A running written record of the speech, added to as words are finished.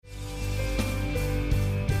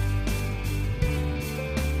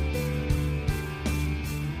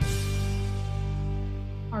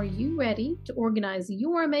you ready to organize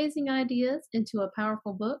your amazing ideas into a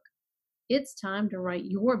powerful book? It's time to write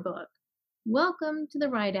your book. Welcome to the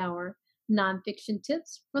Write Hour, nonfiction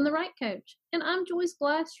tips from the Write Coach. And I'm Joyce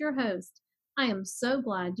Glass, your host. I am so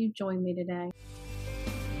glad you joined me today.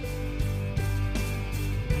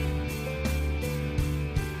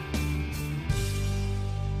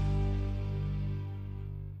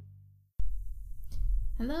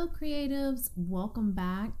 Hello, creatives. Welcome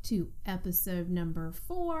back to episode number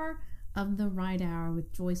 4 of the Write Hour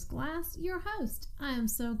with Joyce Glass, your host. I am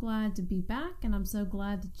so glad to be back, and I'm so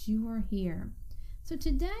glad that you are here. So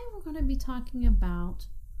today we're going to be talking about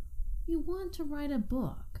you want to write a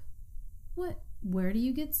book. Where do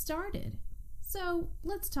you get started? So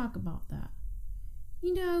let's talk about that.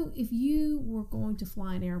 You know, if you were going to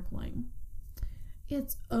fly an airplane,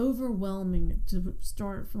 it's overwhelming to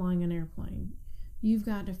start flying an airplane. You've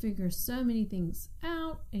got to figure so many things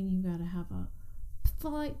out, and you've got to have a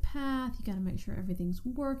flight path. You got to make sure everything's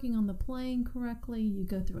working on the plane correctly. You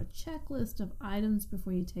go through a checklist of items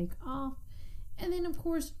before you take off. And then, of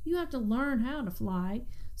course, you have to learn how to fly.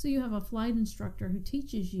 So you have a flight instructor who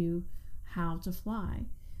teaches you how to fly.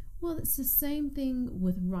 Well, it's the same thing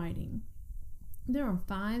with writing. There are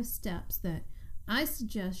 5 steps that I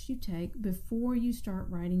suggest you take before you start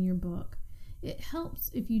writing your book. It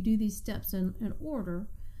helps if you do these steps in order,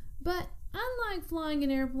 but unlike flying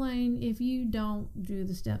an airplane, if you don't do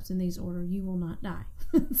the steps in these order, you will not die.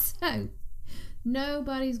 So,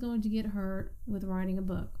 nobody's going to get hurt with writing a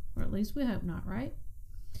book, or at least we hope not, right?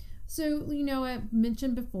 So, you know, I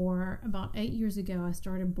mentioned before, about 8 years ago, I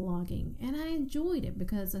started blogging, and I enjoyed it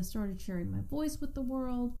because I started sharing my voice with the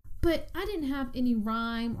world. But I didn't have any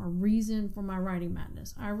rhyme or reason for my writing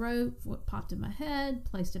madness. I wrote what popped in my head,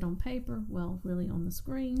 placed it on paper, well, really on the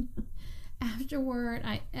screen. Afterward,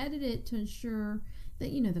 I edited it to ensure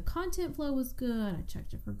that, you know, the content flow was good. I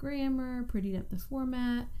checked it for grammar, prettied up the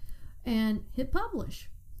format, and hit publish.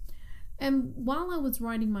 And while I was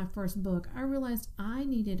writing my first book, I realized I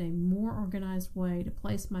needed a more organized way to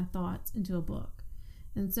place my thoughts into a book.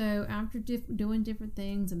 And so after doing different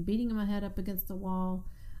things and beating my head up against the wall,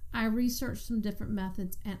 I researched some different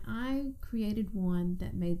methods, and I created one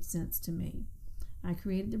that made sense to me. I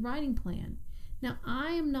created the writing plan. Now, I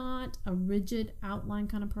am not a rigid outline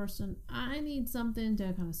kind of person. I need something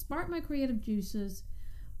to kind of spark my creative juices,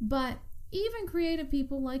 but even creative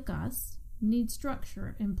people like us need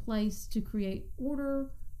structure in place to create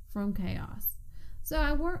order from chaos. So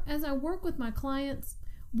as I work with my clients,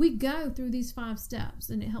 we go through these 5 steps,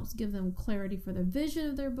 and it helps give them clarity for the vision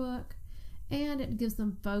of their book, and it gives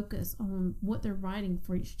them focus on what they're writing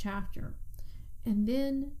for each chapter. And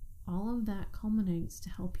then all of that culminates to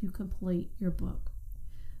help you complete your book.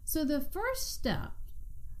 So the first step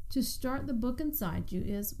to start the book inside you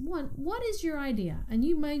is, 1, what is your idea? And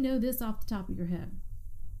you may know this off the top of your head.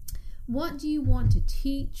 What do you want to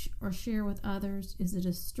teach or share with others? Is it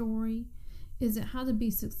a story? Is it how to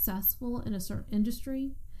be successful in a certain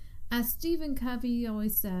industry? As Stephen Covey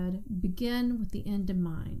always said, begin with the end in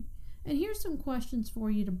mind. And here's some questions for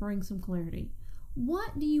you to bring some clarity.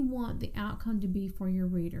 What do you want the outcome to be for your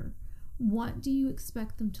reader? What do you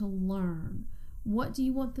expect them to learn? What do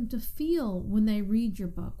you want them to feel when they read your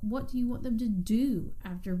book? What do you want them to do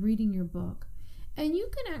after reading your book? And you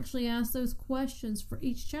can actually ask those questions for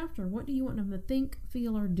each chapter. What do you want them to think,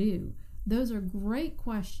 feel, or do? Those are great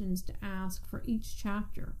questions to ask for each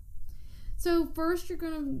chapter. So first you're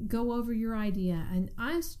going to go over your idea, and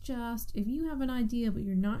I suggest if you have an idea but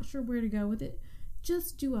you're not sure where to go with it,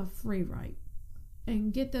 just do a free write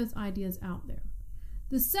and get those ideas out there.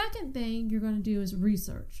 The second thing you're going to do is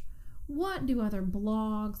research. What do other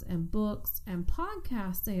blogs and books and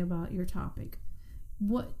podcasts say about your topic?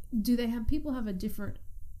 What do they have? People have a different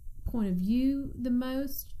point of view the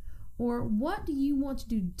most, or what do you want to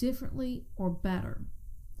do differently or better?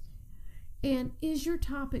 And is your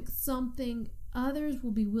topic something others will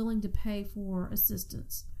be willing to pay for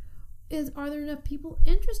assistance? Are there enough people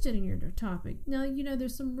interested in your topic? Now, you know,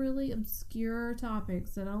 there's some really obscure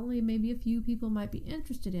topics that only maybe a few people might be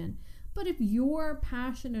interested in. But if you're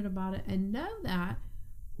passionate about it and know that,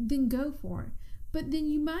 then go for it. But then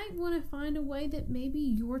you might want to find a way that maybe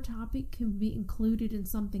your topic can be included in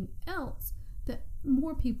something else that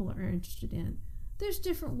more people are interested in. There's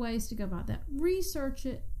different ways to go about that. Research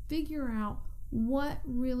it. Figure out what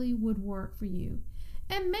really would work for you.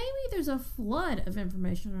 And maybe there's a flood of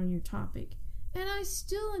information on your topic, and I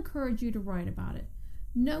still encourage you to write about it.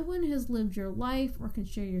 No one has lived your life or can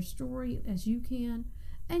share your story as you can,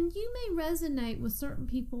 and you may resonate with certain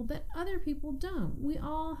people that other people don't. We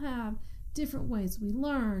all have different ways we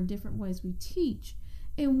learn, different ways we teach,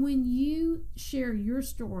 And when you share your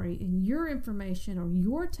story and your information or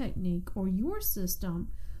your technique or your system,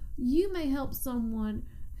 you may help someone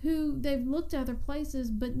who they've looked other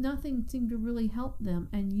places, but nothing seemed to really help them.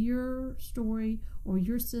 And your story or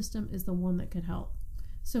your system is the one that could help.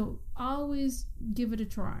 So always give it a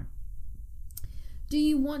try. Do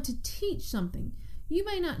you want to teach something? You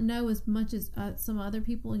may not know as much as some other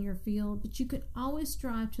people in your field, but you can always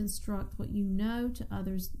strive to instruct what you know to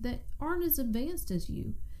others that aren't as advanced as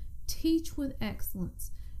you. Teach with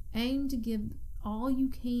excellence. Aim to give all you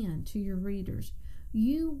can to your readers.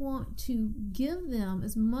 You want to give them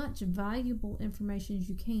as much valuable information as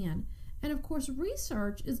you can. And of course,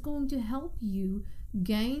 research is going to help you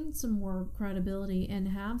gain some more credibility and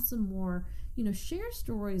have some more, share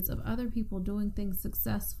stories of other people doing things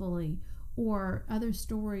successfully, or other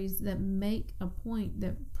stories that make a point,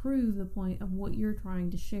 that prove the point of what you're trying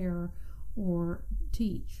to share or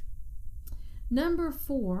teach. Number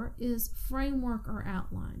 4 is framework or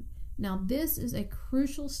outline. Now, this is a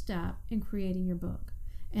crucial step in creating your book,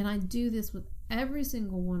 and I do this with every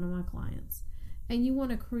single one of my clients. And you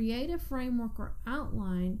want to create a framework or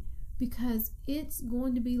outline because it's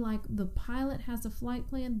going to be like the pilot has a flight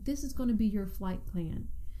plan. This is going to be your flight plan.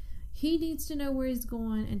 He needs to know where he's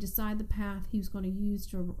going and decide the path he's going to use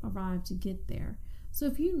to arrive to get there. So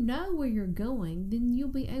if you know where you're going, then you'll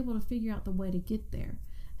be able to figure out the way to get there.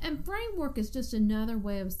 And framework is just another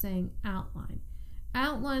way of saying outline.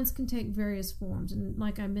 Outlines can take various forms, and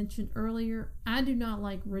like I mentioned earlier, I do not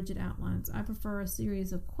like rigid outlines. I prefer a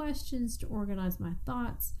series of questions to organize my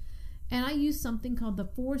thoughts, and I use something called the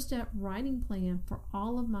 4-step writing plan for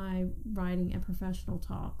all of my writing and professional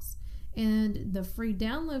talks. And the free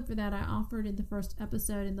download for that I offered in the first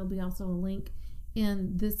episode, and there'll be also a link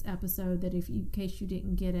in this episode that in case you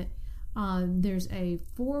didn't get it, there's a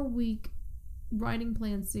 4-week writing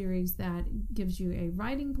plan series that gives you a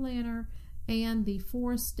writing planner and the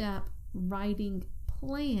 4-step writing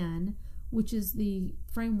plan, which is the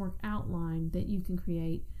framework outline that you can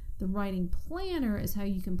create. The writing planner is how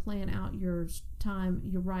you can plan out your time,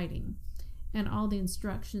 your writing. And all the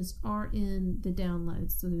instructions are in the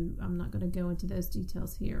downloads, so I'm not going to go into those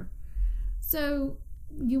details here. So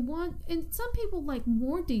and some people like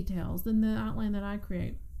more details than the outline that I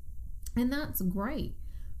create, and that's great.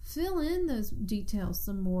 Fill in those details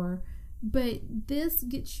some more, but this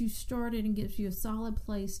gets you started and gives you a solid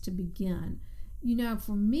place to begin.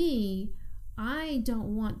 For me, I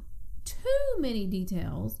don't want too many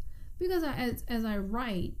details because as I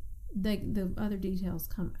write, the other details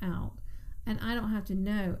come out. And I don't have to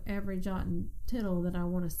know every jot and tittle that I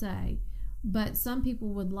want to say. But some people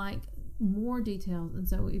would like more details. And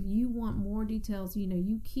so if you want more details,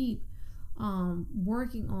 you keep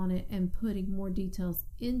working on it and putting more details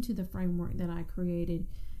into the framework that I created,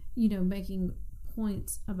 making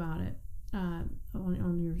points about it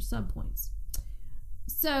on your subpoints.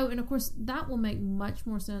 So, and of course, that will make much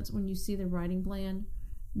more sense when you see the writing plan.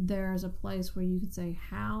 There's a place where you can say,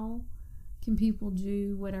 how can people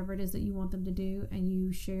do whatever it is that you want them to do, and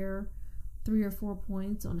you share 3 or 4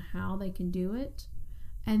 points on how they can do it.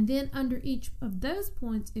 And then under each of those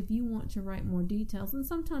points, if you want to write more details, and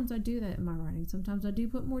sometimes I do that in my writing, sometimes I do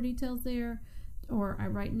put more details there, or I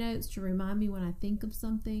write notes to remind me when I think of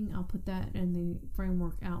something. I'll put that in the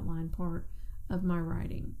framework outline part of my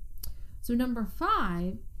writing. So number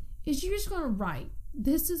 5 is you're just going to write.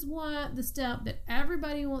 This is the step that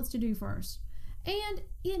everybody wants to do first. And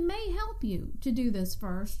it may help you to do this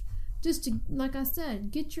first, just to, like I said,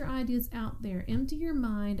 get your ideas out there, empty your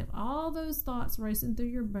mind of all those thoughts racing through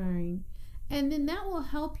your brain, and then that will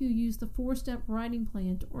help you use the 4-step writing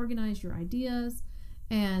plan to organize your ideas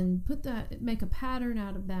and make a pattern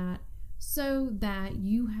out of that so that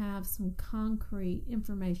you have some concrete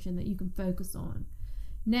information that you can focus on.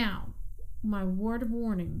 Now, my word of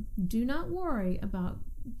warning, do not worry about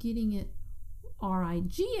getting it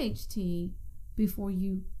RIGHT before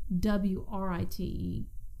you WRITE.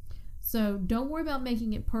 So don't worry about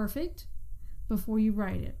making it perfect before you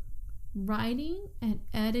write it. Writing and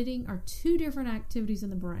editing are 2 different activities in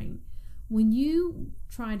the brain. When you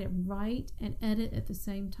try to write and edit at the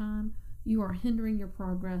same time, you are hindering your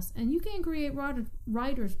progress, and you can create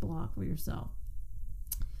writer's block for yourself.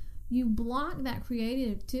 You block that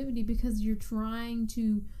creative activity because you're trying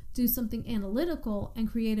to do something analytical and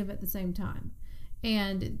creative at the same time.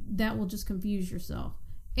 And that will just confuse yourself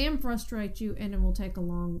and frustrate you, and it will take a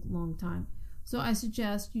long, long time. So I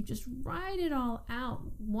suggest you just write it all out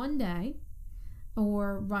one day,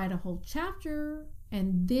 or write a whole chapter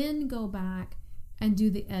and then go back and do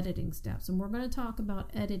the editing steps. And we're going to talk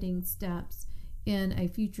about editing steps in a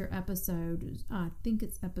future episode. I think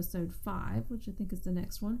it's episode 5, which I think is the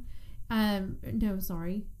next one.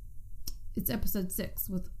 It's episode 6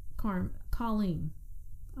 with Colleen.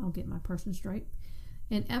 I'll get my person straight.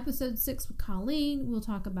 In episode 6 with Colleen, we'll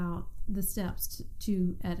talk about the steps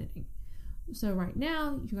to editing. So right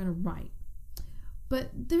now, you're going to write. But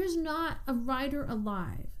there's not a writer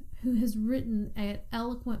alive who has written an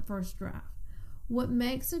eloquent first draft. What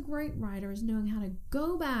makes a great writer is knowing how to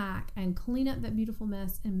go back and clean up that beautiful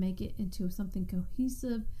mess and make it into something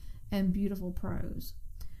cohesive and beautiful prose.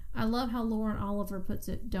 I love how Lauren Oliver puts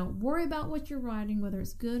it, don't worry about what you're writing, whether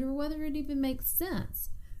it's good or whether it even makes sense.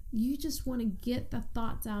 You just want to get the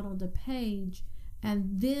thoughts out on the page,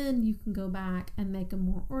 and then you can go back and make them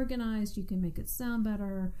more organized. You can make it sound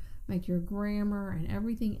better, make your grammar and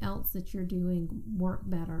everything else that you're doing work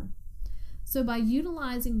better. So by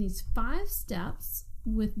utilizing these 5 steps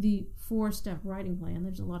with the 4-step writing plan,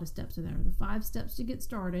 there's a lot of steps in there. The 5 steps to get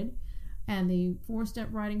started and the 4-step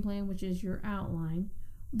writing plan, which is your outline,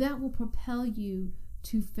 that will propel you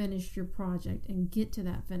to finish your project and get to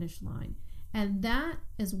that finish line. And that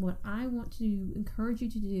is what I want to encourage you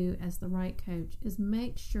to do as the Write Coach, is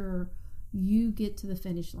make sure you get to the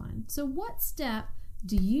finish line. So what step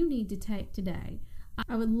do you need to take today?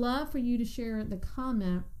 I would love for you to share the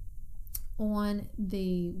comment on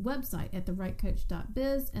the website at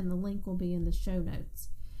thewritecoach.biz, and the link will be in the show notes.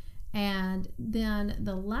 And then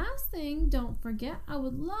the last thing, don't forget, I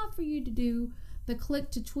would love for you to do the click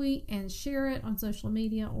to tweet and share it on social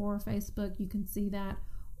media or Facebook. You can see that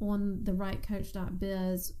on the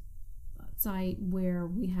writecoach.biz site where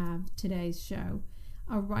we have today's show.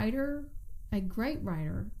 A great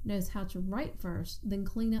writer knows how to write first, then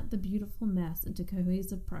clean up the beautiful mess into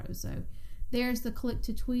cohesive prose. So there's the click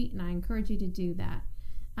to tweet, and I encourage you to do that.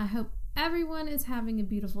 I hope everyone is having a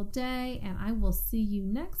beautiful day, and I will see you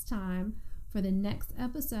next time for the next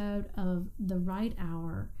episode of The Write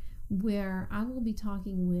Hour, where I will be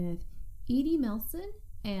talking with Edie Melson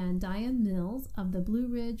and Diane Mills of the Blue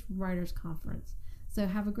Ridge Writers Conference. So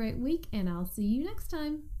have a great week, and I'll see you next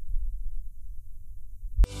time.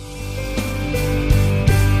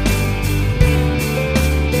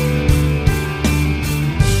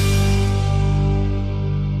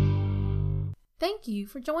 Thank you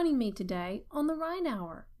for joining me today on The Write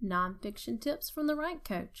Hour, nonfiction tips from the Write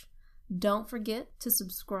Coach. Don't forget to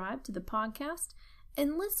subscribe to the podcast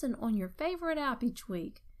and listen on your favorite app each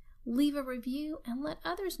week. Leave a review and let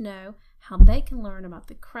others know how they can learn about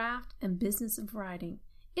the craft and business of writing.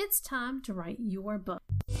 It's time to write your book.